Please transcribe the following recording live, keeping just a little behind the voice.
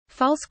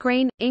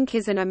Fullscreen, Inc.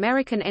 is an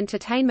American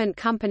entertainment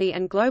company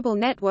and global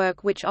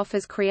network which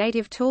offers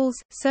creative tools,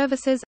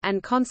 services,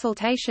 and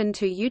consultation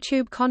to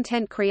YouTube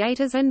content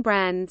creators and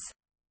brands.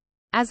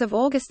 As of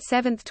August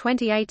 7,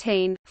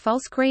 2018,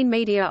 Fullscreen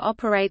Media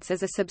operates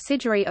as a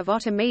subsidiary of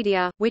Otter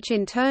Media, which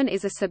in turn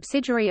is a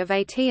subsidiary of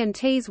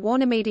AT&T's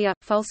WarnerMedia.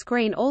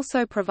 Fullscreen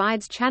also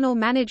provides channel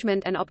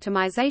management and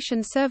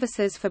optimization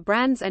services for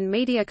brands and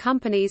media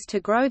companies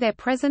to grow their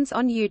presence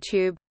on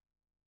YouTube.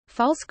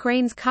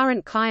 Fullscreen's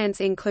current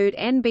clients include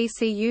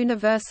NBC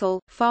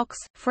Universal, Fox,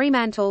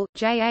 Fremantle,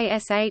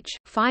 JASH,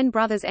 Fine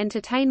Brothers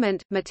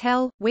Entertainment,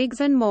 Mattel,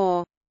 Wiggs and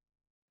more.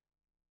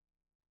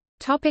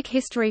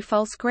 History.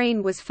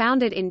 Fullscreen was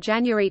founded in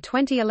January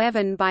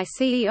 2011 by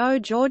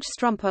CEO George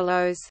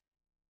Strompoulos.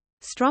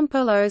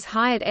 Strompoulos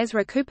hired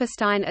Ezra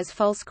Cooperstein as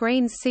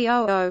Fullscreen's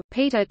COO.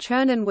 Peter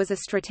Chernin was a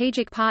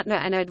strategic partner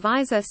and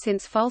advisor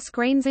since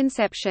Fullscreen's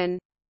inception.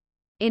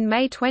 In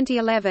May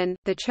 2011,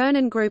 the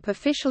Chernin Group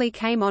officially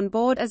came on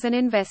board as an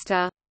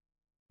investor.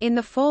 In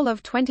the fall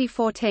of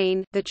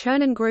 2014, the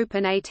Chernin Group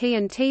and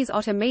AT&T's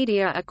Otter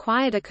Media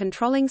acquired a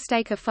controlling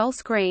stake of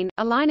Fullscreen,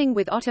 aligning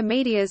with Otter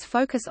Media's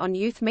focus on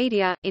youth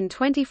media. In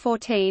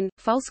 2014,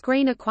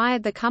 Fullscreen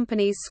acquired the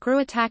companies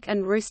ScrewAttack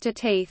and Rooster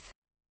Teeth.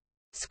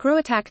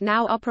 ScrewAttack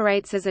now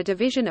operates as a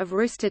division of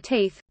Rooster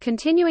Teeth,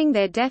 continuing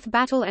their Death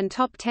Battle and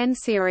Top 10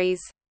 series.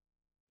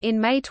 In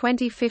May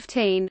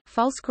 2015,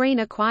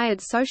 Fullscreen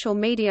acquired social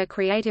media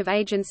creative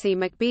agency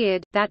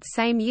McBeard. That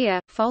same year,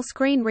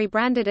 Fullscreen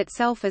rebranded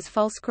itself as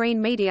Fullscreen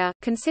Media,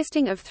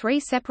 consisting of three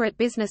separate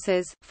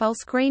businesses: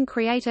 Fullscreen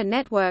Creator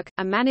Network,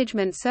 a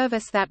management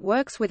service that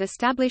works with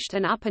established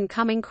and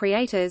up-and-coming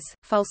creators;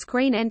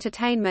 Fullscreen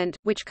Entertainment,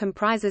 which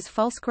comprises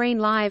Fullscreen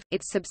Live,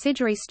 its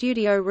subsidiary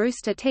studio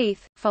Rooster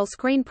Teeth;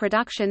 Fullscreen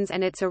Productions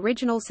and its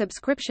original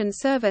subscription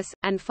service;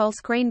 and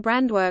Fullscreen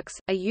Brandworks,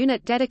 a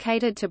unit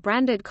dedicated to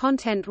branded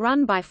content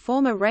run by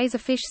former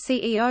Razorfish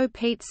CEO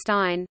Pete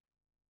Stein.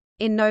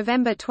 In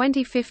November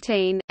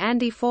 2015,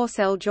 Andy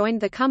Forsell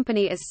joined the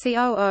company as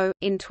COO.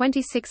 In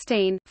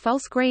 2016,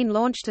 Fullscreen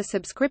launched a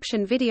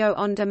subscription video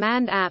on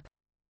demand app.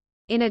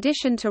 In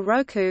addition to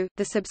Roku,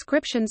 the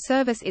subscription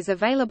service is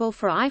available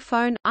for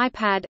iPhone,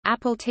 iPad,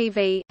 Apple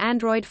TV,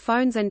 Android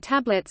phones and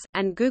tablets,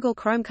 and Google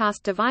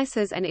Chromecast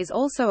devices, and is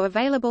also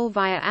available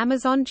via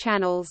Amazon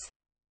channels.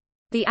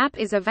 The app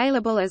is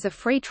available as a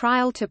free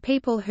trial to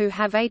people who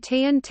have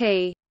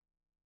AT&T.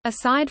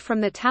 Aside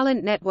from the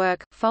talent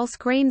network,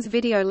 Fullscreen's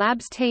Video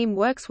Labs team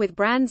works with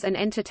brands and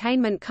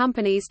entertainment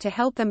companies to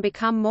help them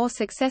become more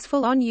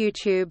successful on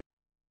YouTube.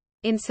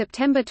 In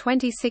September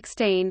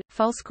 2016,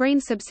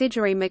 Fullscreen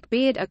subsidiary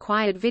McBeard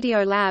acquired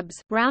Video Labs,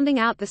 rounding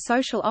out the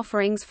social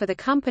offerings for the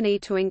company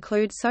to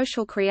include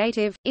social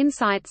creative,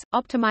 insights,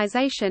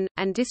 optimization,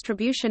 and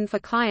distribution for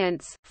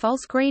clients.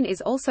 Fullscreen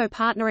is also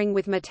partnering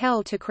with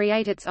Mattel to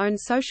create its own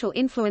social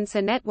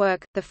influencer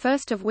network, the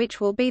first of which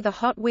will be the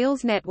Hot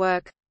Wheels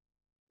network.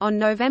 On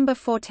November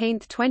 14,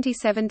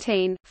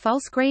 2017,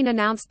 Fullscreen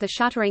announced the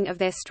shuttering of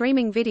their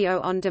streaming video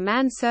on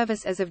demand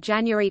service as of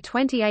January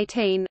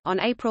 2018. On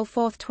April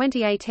 4,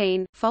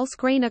 2018,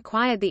 Fullscreen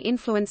acquired the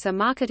influencer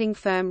marketing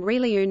firm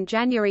Reliune.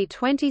 January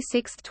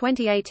 26,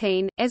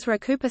 2018, Ezra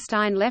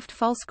Cooperstein left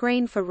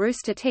Fullscreen for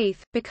Rooster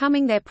Teeth,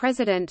 becoming their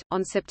president.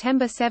 On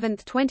September 7,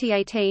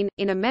 2018,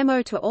 in a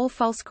memo to all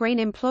Fullscreen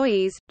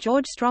employees,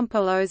 George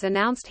Strompoulos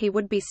announced he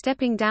would be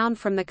stepping down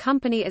from the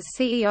company as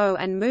CEO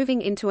and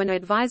moving into an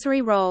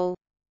advisory role.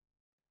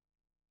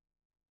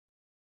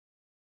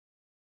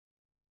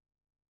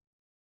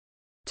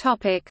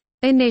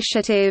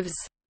 Initiatives.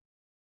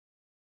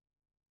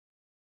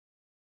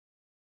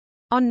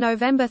 On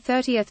November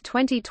 30,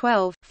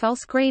 2012,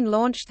 Fullscreen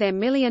launched their $1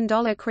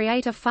 million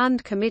Creator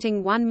Fund,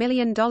 committing $1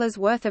 million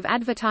worth of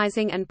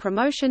advertising and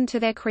promotion to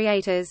their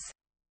creators.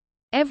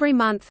 Every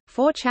month,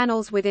 4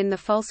 channels within the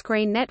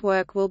Fullscreen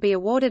network will be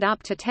awarded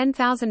up to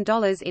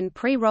 $10,000 in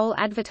pre-roll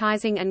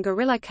advertising and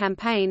guerrilla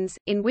campaigns,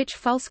 in which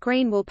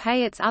Fullscreen will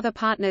pay its other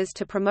partners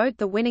to promote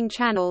the winning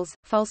channels.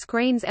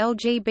 Fullscreen's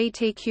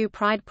LGBTQ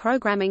Pride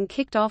programming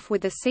kicked off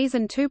with the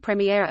Season 2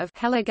 premiere of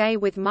Hella Gay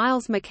with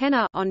Miles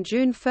McKenna on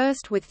June 1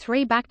 with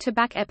 3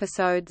 back-to-back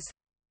episodes.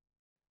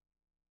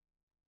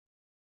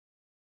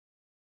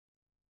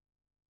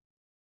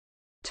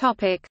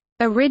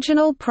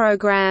 Original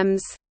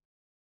programs.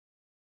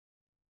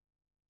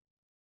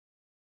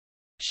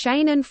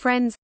 Shane and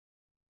Friends,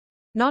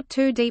 Not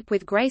Too Deep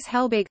with Grace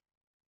Helbig,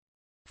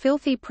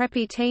 Filthy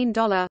Preppy Teen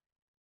Dollar,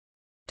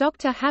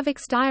 Dr.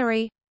 Havoc's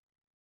Diary,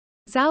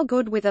 Zal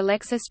Good with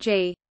Alexis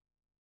G.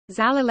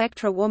 Zal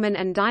Electra Woman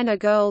and Dinah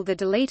Girl. The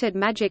Deleted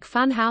Magic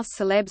Funhouse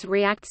Celebs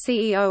React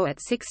CEO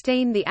at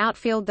 16. The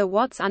Outfield. The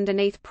What's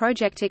Underneath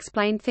Project.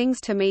 Explain Things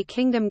to Me.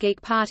 Kingdom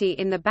Geek Party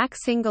in the Back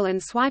Single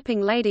and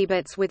Swiping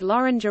Ladybits with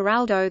Lauren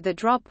Giraldo. The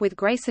Drop with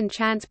Grayson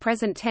Chance.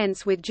 Present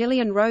Tense with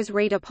Gillian Rose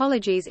Reid.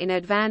 Apologies in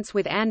Advance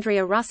with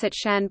Andrea Russett.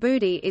 Shan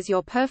Booty Is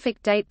Your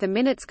Perfect Date. The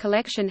Minutes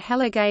Collection.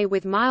 Hella Gay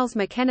with Miles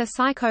McKenna.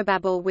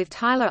 Psychobabble with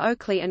Tyler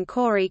Oakley and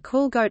Corey.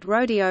 Cool Goat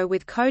Rodeo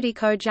with Cody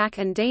Kojak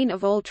and Dean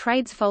of All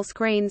Trades.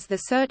 Fullscreen's Legends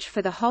The Search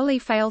for the Holy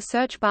Fail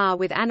Search Bar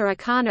with Anna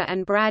Akana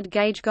and Brad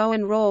Gage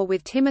Goen Raw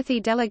with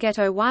Timothy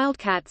Delaghetto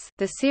Wildcats,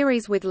 the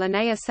series with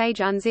Linnea Sage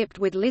Unzipped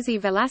with Lizzie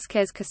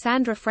Velasquez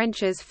Cassandra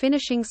French's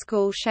Finishing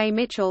School Shay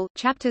Mitchell,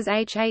 Chapters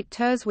H8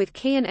 Tours with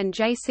Kian and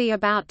JC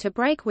About to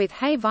Break with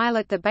Hey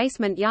Violet The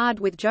Basement Yard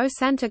with Joe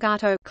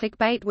Santagato,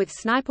 Clickbait with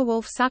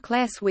Sniperwolf Suck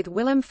Less with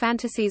Willem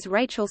Fantasies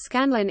Rachel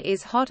Scanlon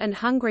Is Hot and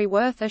Hungry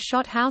Worth a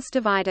Shot House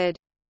Divided.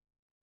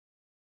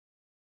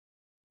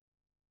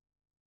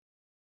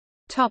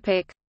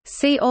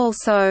 See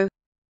also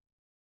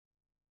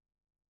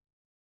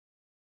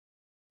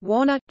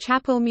Warner,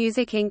 Chappell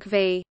Music Inc.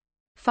 v.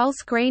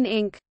 Fullscreen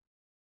Inc.